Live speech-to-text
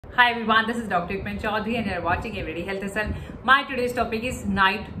Hi everyone, this is Dr. Rukmani and you are watching Everyday Health Essence. My today's topic is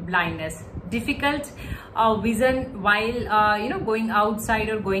night blindness. Difficult vision while going outside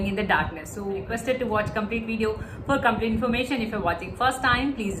or going in the darkness. So requested to watch complete video. For complete information, if you're watching first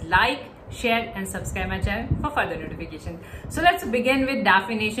time, please like, share and subscribe my channel for further notification. So let's begin with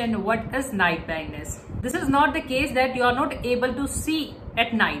definition. What is night blindness? This is not the case that you are not able to see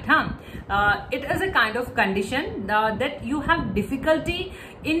at night. It is a kind of condition that you have difficulty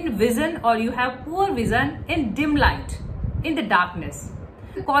in vision or you have poor vision in dim light, in the darkness.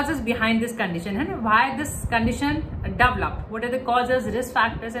 The causes behind this condition and why this condition developed, what are the causes, risk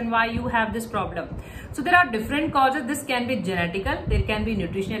factors and why you have this problem. So there are different causes. This can be genetical, there can be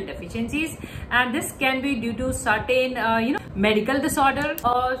nutritional deficiencies, and this can be due to certain medical disorder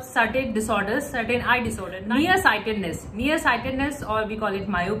or certain disorders, certain eye disorder. Nearsightedness, or we call it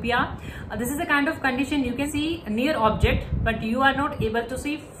myopia. This is a kind of condition you can see near object but you are not able to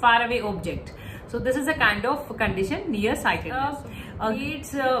see far away object. So this is a kind of condition, nearsightedness.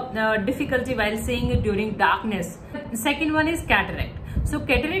 It's difficulty while seeing during darkness. Second one is cataract. So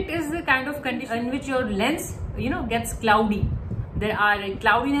cataract is the kind of condition in which your lens gets cloudy. There are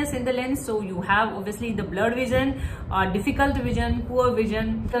cloudiness in the lens, so you have obviously the blurred vision, difficult vision, poor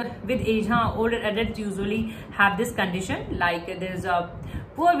vision. With age, older adults usually have this condition, like there is a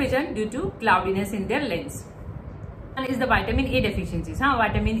poor vision due to cloudiness in their lens. And is the vitamin A deficiencies.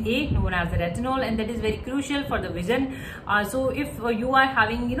 Vitamin A known as the retinol, and that is very crucial for the vision. So if you are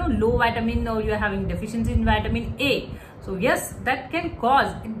having low vitamin or you are having deficiency in vitamin A, so yes, that can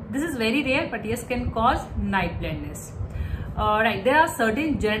cause, this is very rare but yes, can cause night blindness. Right, there are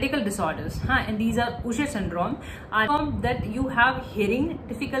certain genetical disorders and these are Usher syndrome, that you have hearing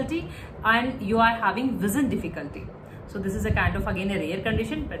difficulty and you are having vision difficulty. So this is a kind of again a rare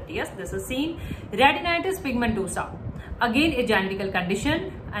condition, but yes, this is seen. Retinitis pigmentosa, again a genetical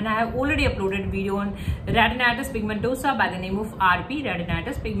condition, and I have already uploaded video on retinitis pigmentosa by the name of RP,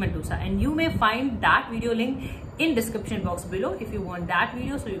 retinitis pigmentosa, and you may find that video link in description box below if you want that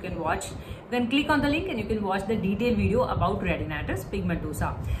video, so you can watch. You can click on the link and you can watch the detailed video about retinitis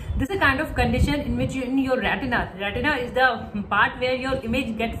pigmentosa. This is a kind of condition in which in your retina is the part where your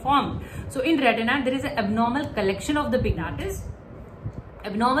image get formed. So in retina there is an abnormal collection of the pigment.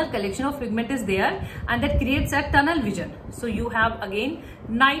 Abnormal collection of pigment is there, and that creates a tunnel vision. So you have again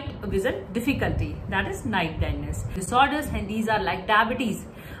night vision difficulty, that is night blindness. Disorders, and these are like diabetes,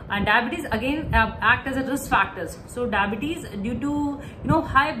 and diabetes again act as a risk factors. So diabetes, due to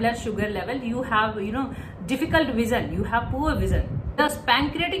high blood sugar level, you have difficult vision, you have poor vision. Thus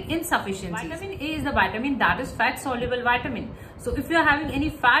pancreatic insufficiency. Vitamin A is the vitamin that is fat soluble vitamin. So if you are having any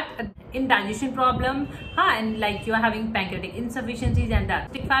fat in digestion problem, and like you are having pancreatic insufficiencies and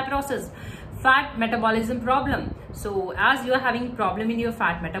cystic fibrosis, fat metabolism problem. So as you are having problem in your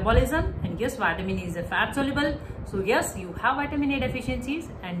fat metabolism, and yes, vitamin A is a fat soluble, so yes, you have vitamin A deficiencies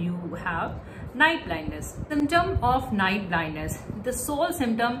and you have night blindness. Symptom of night blindness, the sole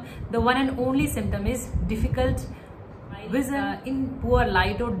symptom, the one and only symptom is difficult vision in poor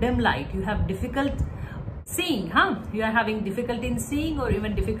light or dim light. You have difficult seeing, you are having difficulty in seeing or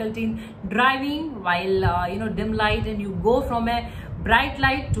even difficulty in driving while dim light, and you go from a bright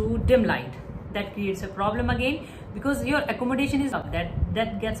light to dim light. That creates a problem again because your accommodation is up,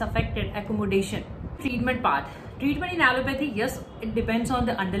 that gets affected, accommodation. Treatment part. Treatment in allopathy, yes, it depends on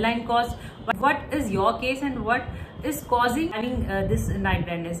the underlying cause, but what is your case and what is causing having this night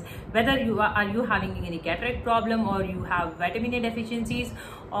blindness, whether are you having any cataract problem, or you have vitamin A deficiencies,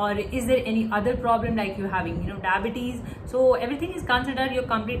 or is there any other problem like you having diabetes. So everything is considered, your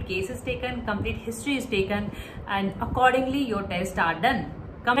complete case is taken, complete history is taken, and accordingly your tests are done.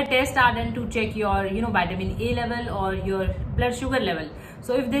 Tests are done to check your vitamin A level or your blood sugar level.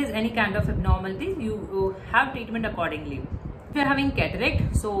 So if there is any kind of abnormality, you have treatment accordingly. If you are having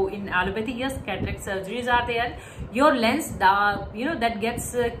cataract, so in allopathy, yes, cataract surgeries are there. Your lens, that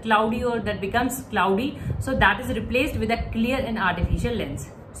gets cloudy or that becomes cloudy, so that is replaced with a clear and artificial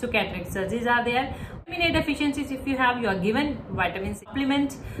lens. So cataract surgeries are there. Vitamin A deficiencies, if you have, you are given vitamin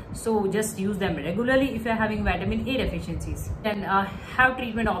supplement, so just use them regularly if you are having vitamin A deficiencies. Then have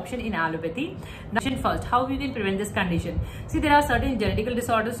treatment option in allopathy. Now first, how you can prevent this condition. See, there are certain genetical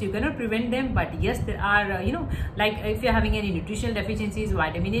disorders, you cannot prevent them, but yes, there are like if you are having any nutritional deficiencies,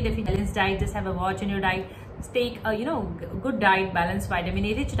 vitamin A deficiency, balanced diet, just have a watch on your diet. Take a good diet, balanced vitamin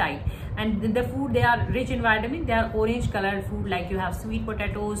A rich diet, and the food, they are rich in vitamin, they are orange colored food, like you have sweet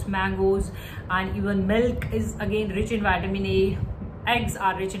potatoes, mangoes, and even milk is again rich in vitamin A. Eggs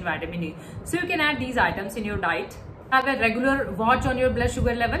are rich in vitamin A, so you can add these items in your diet. Have a regular watch on your blood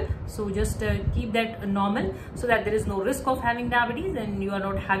sugar level. So just keep that normal so that there is no risk of having diabetes and you are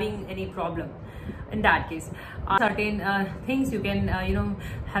not having any problem. In that case, certain things you can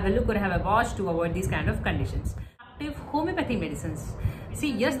have a look or have a watch to avoid these kind of conditions. Active homeopathy medicines.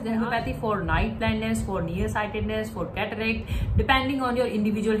 See, yes, the homeopathy for night blindness, for nearsightedness, for cataract, depending on your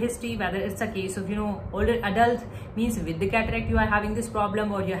individual history, whether it's a case of older adult, means with the cataract you are having this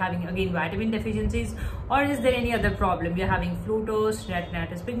problem, or you're having again vitamin deficiencies, or is there any other problem, you're having flutos,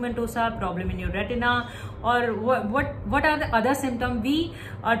 retinitis pigmentosa, problem in your retina, or what are the other symptoms. We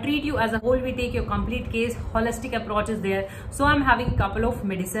treat you as a whole, we take your complete case, holistic approach is there. So I'm having couple of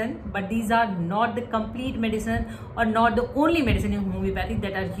medicine, but these are not the complete medicine or not the only medicine in homeopathy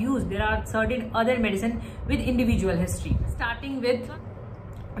that are used. There are certain other medicine with individual history, starting with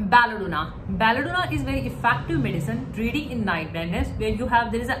Belladonna. Belladonna is very effective medicine treating in night blindness, where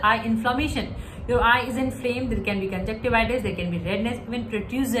there is an eye inflammation. Your eye is inflamed, there can be conjunctivitis, there can be redness, even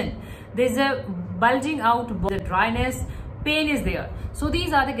protrusion. There is a bulging out, the dryness, pain is there. So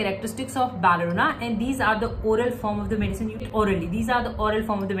these are the characteristics of Belladonna, and these are the oral form of the medicine you get orally. These are the oral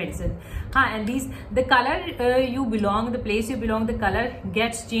form of the medicine. And the color you belong, the place you belong, the color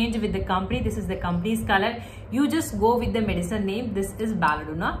gets changed with the company. This is the company's color. You just go with the medicine name. This is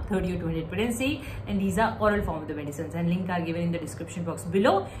Belladonna 30 or 200 potency, and these are oral form of the medicines, and link are given in the description box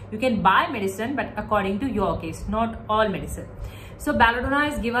below. You can buy medicine, but according to your case, not all medicine. So Belladonna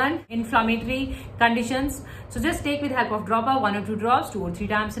is given inflammatory conditions. So just take with help of dropper 1 or 2 drops 2 or 3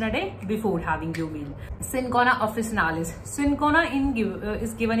 times in a day before having your meal. Cinchona officinalis. Cinchona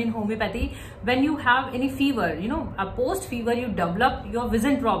is given in homeopathy when you have any fever, a post fever, you develop, your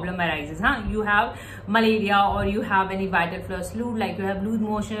vision problem arises. You have malaria, or you have any vital fluid, like you have loose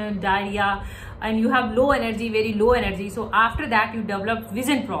motion, diarrhea, and you have low energy, very low energy. So after that you develop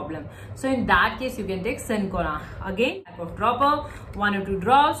vision problem. So in that case you can take Cinchona. Again, type of dropper 1 or 2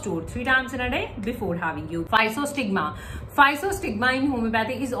 drops 2 or 3 times in a day before having you. Physostigma. Physostigma in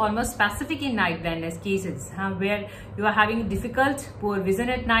homeopathy is almost specific in night blindness cases, where you are having difficult poor vision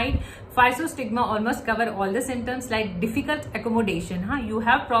at night. Physostigma almost cover all the symptoms, like difficult accommodation. You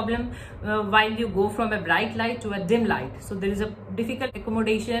have problem while you go from a bright light to a dim light. So there is a difficult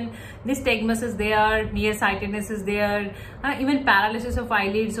accommodation. Nystagmus is there, nearsightedness is there, even paralysis of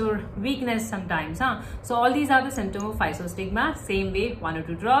eyelids or weakness sometimes. So all these are the symptoms of Physostigma. Same way, 1 or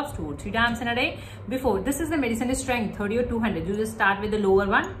 2 drops 2 or 3 times in a day before. This is the medicine strength 30 or 200. You just start with the lower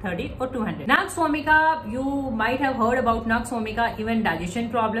one, 30 or 200. Nux Vomica, you might have heard about Nux Vomica, even digestion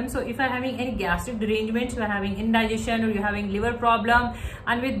problems. So if you are having any gastric derangement, you are having indigestion, or you are having liver problem,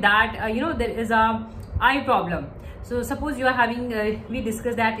 and with that there is a eye problem. So suppose you are having, we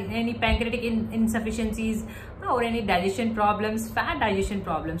discussed that, any pancreatic insufficiencies or any digestion problems, fat digestion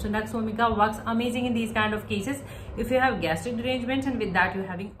problems. So Nux Vomica works amazing in these kind of cases. If you have gastric derangements and with that you are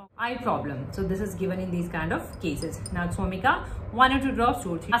having eye problem. So this is given in these kind of cases. Nux Vomica 1 or 2 drops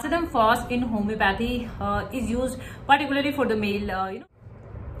 2 or 3. Acid phos in homeopathy is used particularly for the male.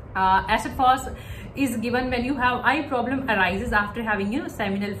 Acid phos is given when you have eye problem arises after having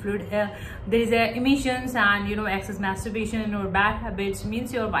seminal fluid. There is a emissions and excess masturbation or bad habits,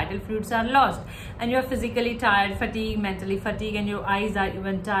 means your vital fluids are lost and you are physically tired, fatigued, mentally fatigued, and your eyes are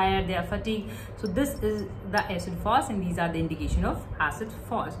even tired, they are fatigued. So this is the acid phos, and these are the indication of acid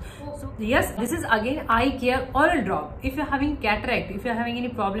phos. So yes, this is again eye care oral drop. If you're having cataract, if you're having any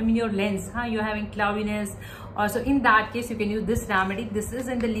problem in your lens, you're having cloudiness, so in that case you can use this remedy. This is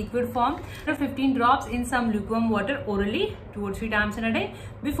in the liquid form, 15 drops in some lukewarm water orally 2 or 3 times in a day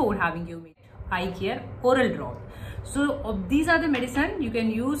before having your meal. Eye care oral drop. So these are the medicine you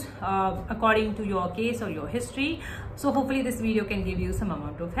can use according to your case or your history. So hopefully this video can give you some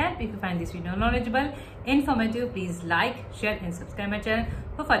amount of help. If you find this video knowledgeable, informative, please like, share and subscribe my channel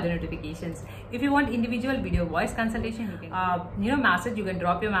for further notifications. If you want individual video voice consultation, you can message, you can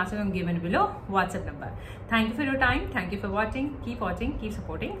drop your message on given below WhatsApp number. Thank you for your time. Thank you for watching. Keep watching, keep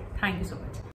supporting. Thank you so much.